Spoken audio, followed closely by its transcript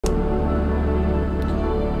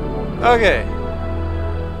Okay.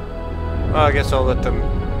 Well, I guess I'll let them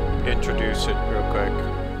introduce it real quick.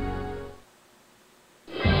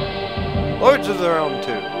 Lords of the Realm 2.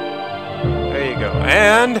 There you go.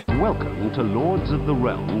 And... Welcome to Lords of the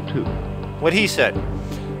Realm 2. What he said.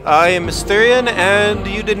 I am Mysterian, and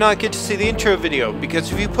you did not get to see the intro video,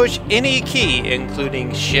 because if you push any key,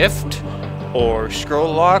 including Shift, or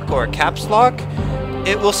Scroll Lock, or Caps Lock,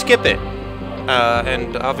 it will skip it.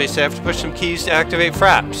 And obviously I have to push some keys to activate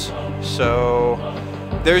fraps. So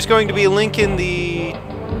there's going to be a link in the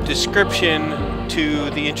description to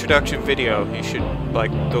the introduction video. You should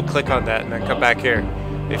go click on that and then come back here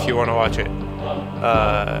if you want to watch it.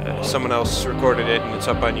 Someone else recorded it and it's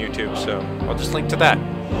up on YouTube, so I'll just link to that.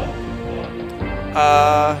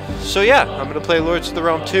 So yeah, I'm going to play Lords of the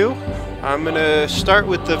Realm 2. I'm going to start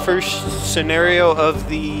with the first scenario of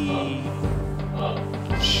the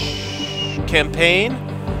campaign,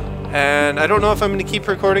 and I don't know if I'm going to keep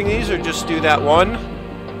recording these or just do that one.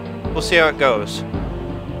 We'll see how it goes.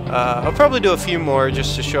 I'll probably do a few more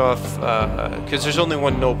just to show off, because there's only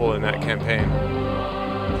one noble in that campaign.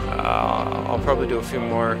 I'll probably do a few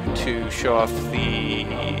more to show off the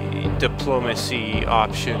diplomacy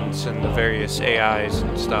options and the various AIs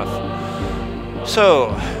and stuff.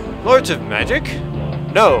 So, Lords of Magic?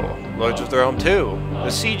 No, Lords of the Realm 2. The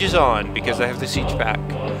siege is on because I have the siege back.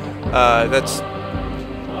 That's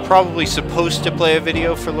probably supposed to play a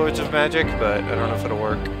video for Lords of Magic, but I don't know if it'll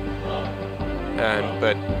work.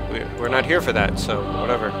 But we're not here for that, so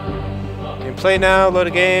whatever. You can play now, load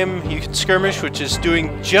a game. You can skirmish, which is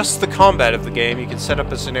doing just the combat of the game. You can set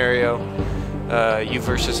up a scenario, you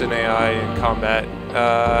versus an AI in combat,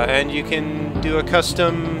 and you can do a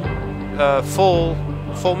custom,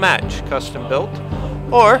 full match, custom built,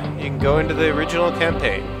 or you can go into the original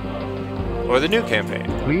campaign. Or the new campaign.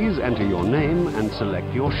 Please enter your name and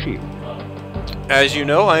select your shield. As you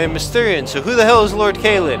know, I am Mysterian, so who the hell is Lord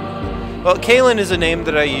Kalen? Well, Kalen is a name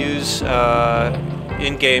that I use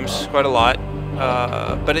in games quite a lot,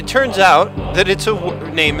 but it turns out that it's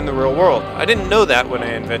a name in the real world. I didn't know that when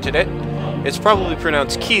I invented it. It's probably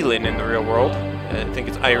pronounced Keelan in the real world. I think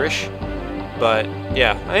it's Irish. But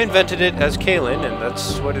yeah, I invented it as Kalen, and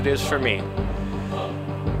that's what it is for me.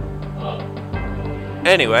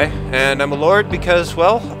 Anyway, and I'm a lord because,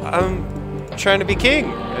 well, I'm trying to be king,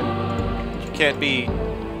 and you can't be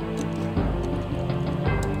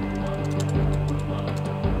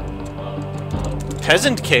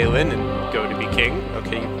peasant Kalen and go to be king.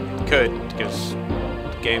 Okay, you could, because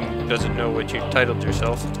the game doesn't know what you titled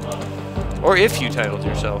yourself, or if you titled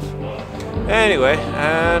yourself. Anyway,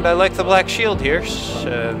 and I like the black shield here,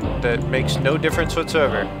 so that makes no difference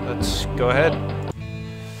whatsoever. Let's go ahead.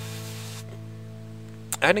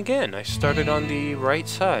 And again, I started on the right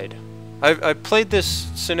side. I've played this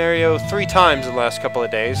scenario 3 times in the last couple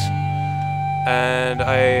of days, and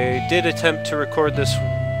I did attempt to record this,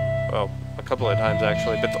 well, a couple of times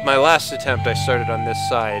actually, but my last attempt I started on this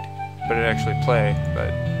side, but it actually play,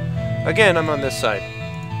 but again, I'm on this side,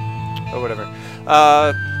 or whatever.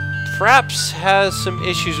 Fraps has some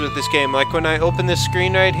issues with this game, like when I open this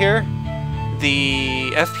screen right here,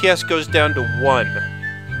 the FPS goes down to 1.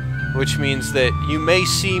 Which means that you may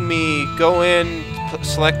see me go in,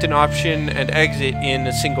 select an option, and exit in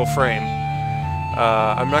a single frame.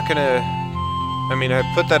 I'm not gonna... I mean, I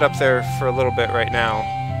put that up there for a little bit right now,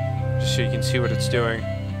 just so you can see what it's doing.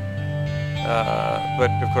 But,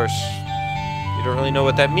 of course, you don't really know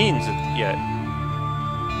what that means yet.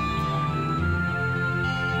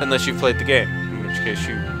 Unless you've played the game, in which case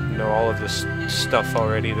you know all of this stuff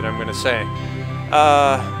already that I'm gonna say.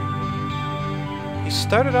 He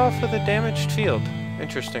started off with a damaged field.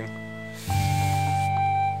 Interesting.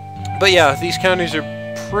 But yeah, these counties are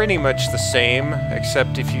pretty much the same,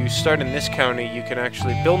 except if you start in this county, you can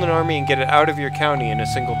actually build an army and get it out of your county in a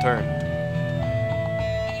single turn.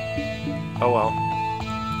 Oh well.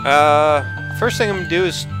 First thing I'm going to do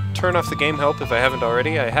is turn off the game help if I haven't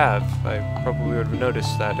already. I have. I probably would have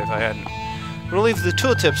noticed that if I hadn't. I'm going to leave the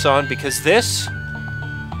tooltips on because this,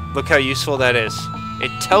 look how useful that is. It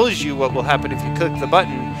tells you what will happen if you click the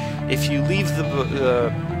button if you leave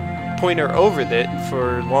the pointer over it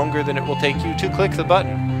for longer than it will take you to click the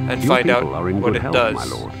button and find out what it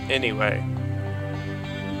does. Anyway,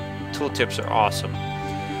 tooltips are awesome.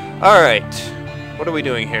 Alright, what are we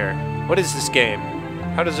doing here? What is this game?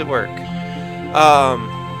 How does it work?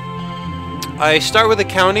 I start with a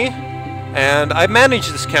county, and I manage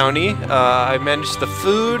this county. I manage the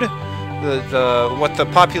food, what the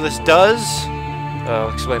populace does.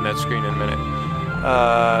 I'll explain that screen in a minute.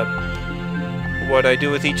 What I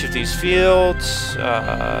do with each of these fields,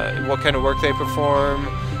 what kind of work they perform,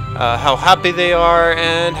 how happy they are,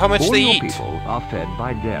 and how much All they your eat. people are fed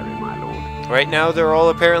by dairy, my lord. Right now, they're all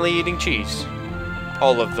apparently eating cheese.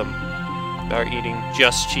 All of them are eating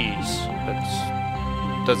just cheese.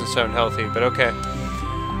 That doesn't sound healthy, but okay.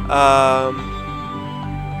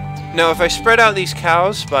 Now, if I spread out these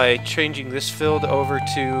cows by changing this field over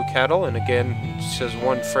to cattle, and again, it says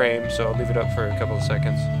 1 frame, so I'll leave it up for a couple of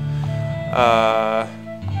seconds.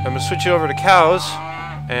 I'm going to switch it over to cows,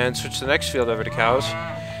 and switch the next field over to cows.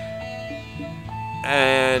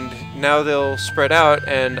 And now they'll spread out,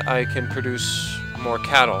 and I can produce more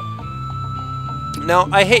cattle. Now,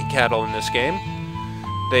 I hate cattle in this game.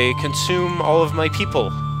 They consume all of my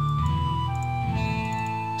people.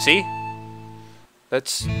 See?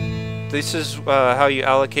 This is how you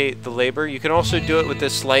allocate the labor. You can also do it with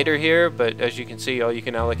this slider here, but as you can see, all you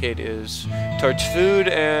can allocate is towards food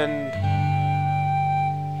and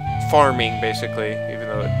farming, basically, even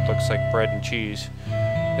though it looks like bread and cheese.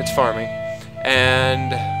 It's farming.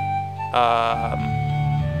 And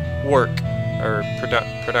work, or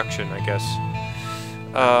production, I guess.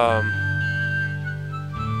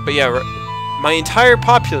 But yeah, my entire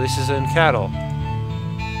populace is in cattle.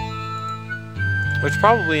 Which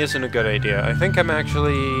probably isn't a good idea. I think I'm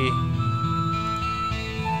actually...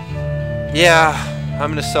 Yeah,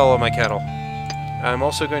 I'm going to sell all my cattle. I'm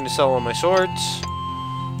also going to sell all my swords,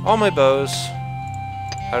 all my bows.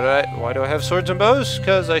 Why do I have swords and bows?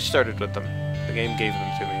 Because I started with them. The game gave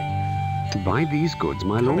them to me. Buy these goods,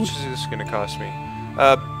 my How lord. much is this going to cost me?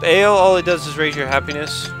 Ale, all it does is raise your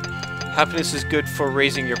happiness. Happiness is good for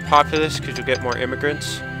raising your populace, because you'll get more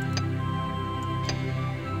immigrants.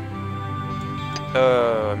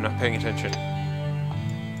 I'm not paying attention.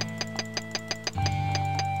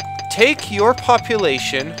 Take your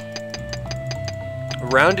population,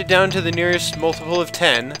 round it down to the nearest multiple of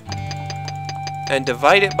 10, and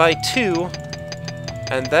divide it by 2,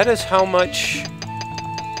 and that is how much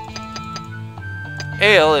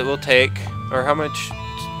ale it will take, or how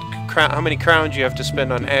many crowns you have to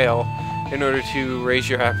spend on ale in order to raise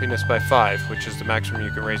your happiness by 5, which is the maximum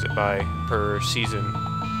you can raise it by per season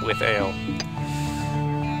with ale.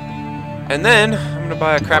 And then, I'm going to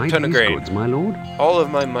buy a crap ton of grain. Goods, my lord. All of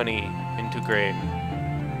my money into grain.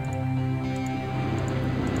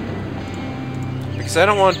 Because I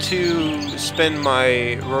don't want to spend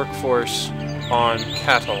my workforce on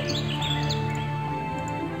cattle.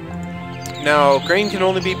 Now, grain can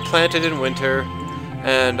only be planted in winter,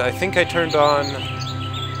 and I think I turned on...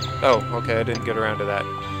 Oh, okay, I didn't get around to that.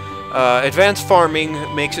 Advanced farming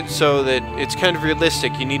makes it so that it's kind of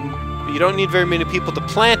realistic. You don't need very many people to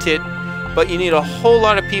plant it, but you need a whole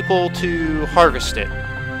lot of people to harvest it.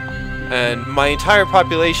 And my entire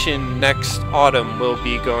population next autumn will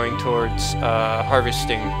be going towards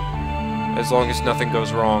harvesting, as long as nothing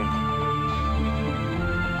goes wrong.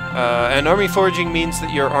 And army foraging means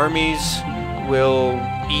that your armies will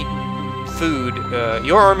eat food.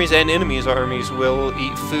 Your armies and enemies' armies will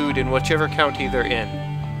eat food in whichever county they're in.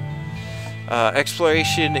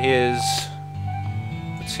 Exploration is...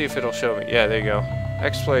 Let's see if it'll show me. Yeah, there you go.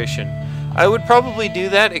 Exploration. I would probably do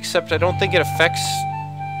that, except I don't think it affects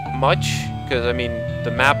much, because, I mean,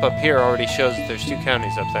 the map up here already shows that there's 2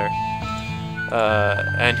 counties up there,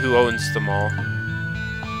 and who owns them all.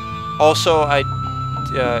 Also,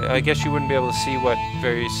 I guess you wouldn't be able to see what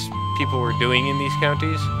various people were doing in these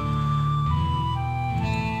counties.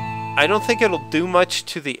 I don't think it'll do much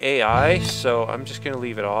to the AI, so I'm just going to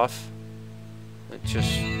leave it off. It's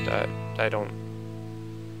just, I don't...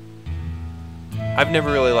 I've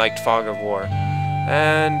never really liked Fog of War,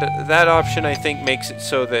 and that option I think makes it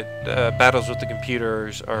so that battles with the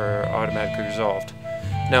computers are automatically resolved.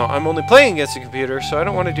 Now, I'm only playing against the computer, so I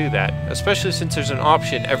don't want to do that, especially since there's an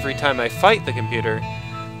option every time I fight the computer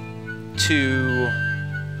to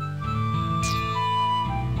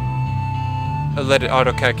let it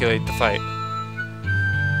auto-calculate the fight.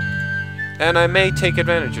 And I may take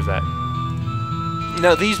advantage of that.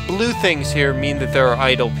 Now, these blue things here mean that there are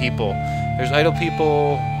idle people. There's idle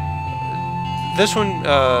people... This one,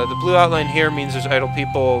 the blue outline here means there's idle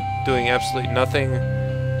people doing absolutely nothing.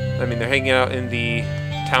 I mean, they're hanging out in the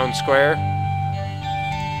town square.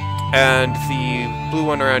 And the blue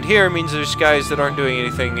one around here means there's guys that aren't doing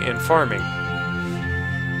anything in farming.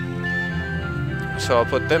 So I'll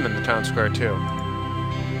put them in the town square too.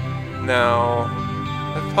 Now,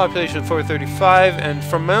 I have a population of 435, and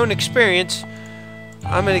from my own experience,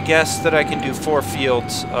 I'm going to guess that I can do 4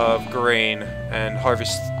 fields of grain and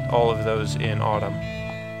harvest all of those in autumn.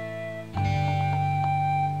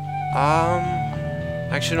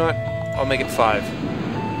 Actually, you know what? I'll make it 5.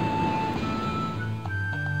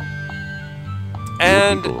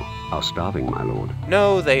 And are starving, my lord.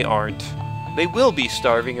 No, they aren't. They will be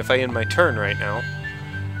starving if I end my turn right now.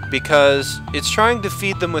 Because it's trying to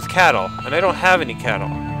feed them with cattle, and I don't have any cattle.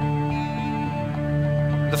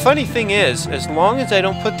 The funny thing is, as long as I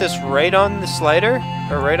don't put this right on the slider,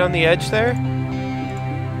 or right on the edge there,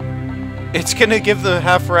 it's gonna give them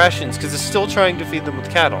half rations, because it's still trying to feed them with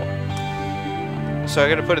cattle. So I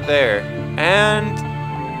gotta put it there. And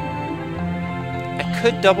I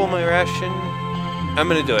could double my ration. I'm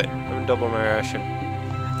gonna do it. I'm gonna double my ration.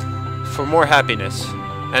 For more happiness.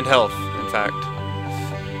 And health, in fact.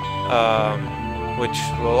 Which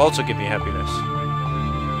will also give me happiness.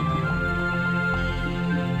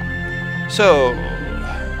 So,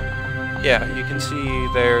 yeah, you can see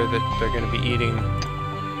there that they're going to be eating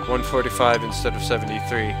 145 instead of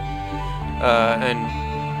 73. And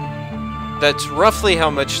that's roughly how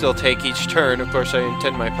much they'll take each turn. Of course, I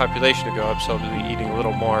intend my population to go up, so I'll be eating a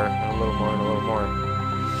little more, and a little more, and a little more.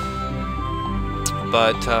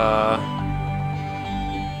 But,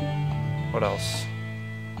 what else?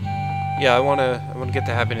 Yeah, I wanna get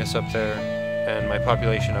the happiness up there, and my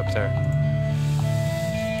population up there.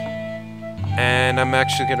 And I'm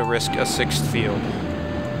actually gonna risk a 6th field.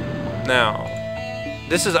 Now,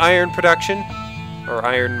 this is iron production, or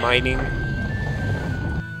iron mining.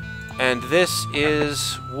 And this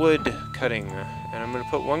is wood cutting. And I'm gonna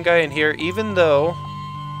put one guy in here, even though...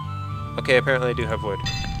 Okay, apparently I do have wood.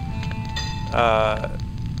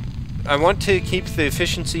 I want to keep the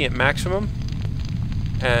efficiency at maximum.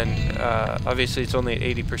 And obviously it's only at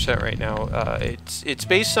 80% right now. It's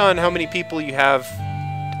based on how many people you have,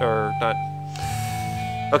 or not.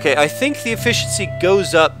 Okay, I think the efficiency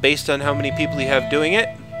goes up based on how many people you have doing it,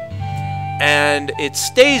 and it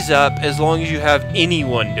stays up as long as you have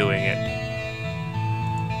anyone doing it.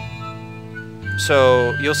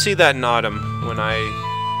 So you'll see that in autumn when I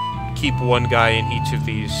keep one guy in each of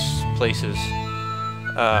these places.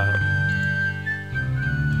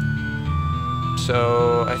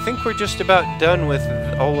 So I think we're just about done with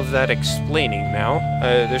all of that explaining now.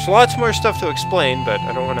 There's lots more stuff to explain, but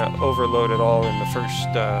I don't want to overload it all in the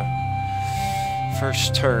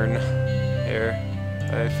first turn here.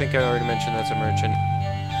 I think I already mentioned that's a merchant.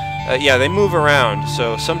 Yeah, they move around,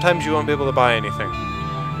 so sometimes you won't be able to buy anything.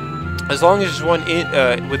 As long as there's one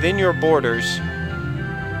within your borders,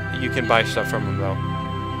 you can buy stuff from them, though.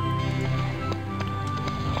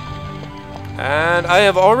 And I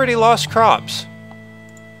have already lost crops.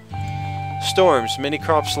 Storms, many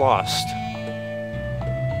crops lost.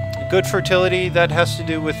 Good fertility, that has to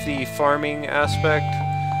do with the farming aspect.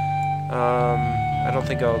 I don't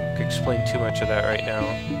think I'll explain too much of that right now.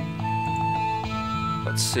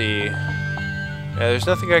 Let's see. Yeah, there's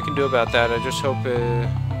nothing I can do about that. I just hope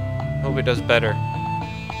it does better.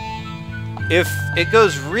 If it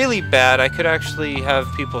goes really bad, I could actually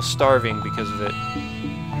have people starving because of it.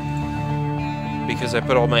 Because I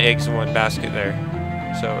put all my eggs in one basket there.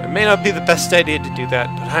 So it may not be the best idea to do that,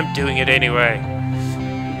 but I'm doing it anyway.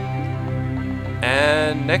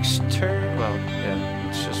 And next turn, well, yeah,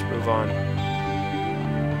 let's just move on.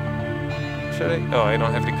 Should I? Oh, I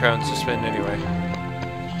don't have any crowns to spend anyway.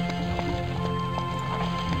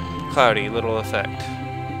 Cloudy, little effect.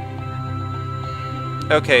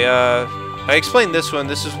 Okay, I explained this one.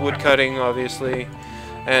 This is wood cutting, obviously.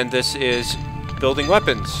 And this is building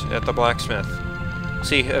weapons at the blacksmith.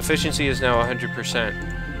 See, efficiency is now 100%.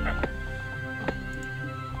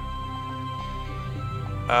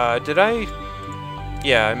 Did I?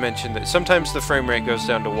 Yeah, I mentioned that sometimes the frame rate goes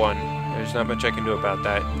down to 1. There's not much I can do about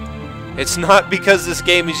that. It's not because this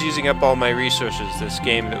game is using up all my resources, this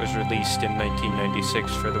game that was released in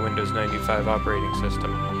 1996 for the Windows 95 operating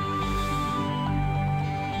system.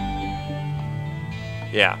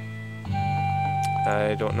 Yeah.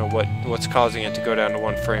 I don't know what's causing it to go down to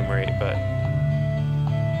 1 frame rate, but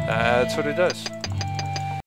that's what it does.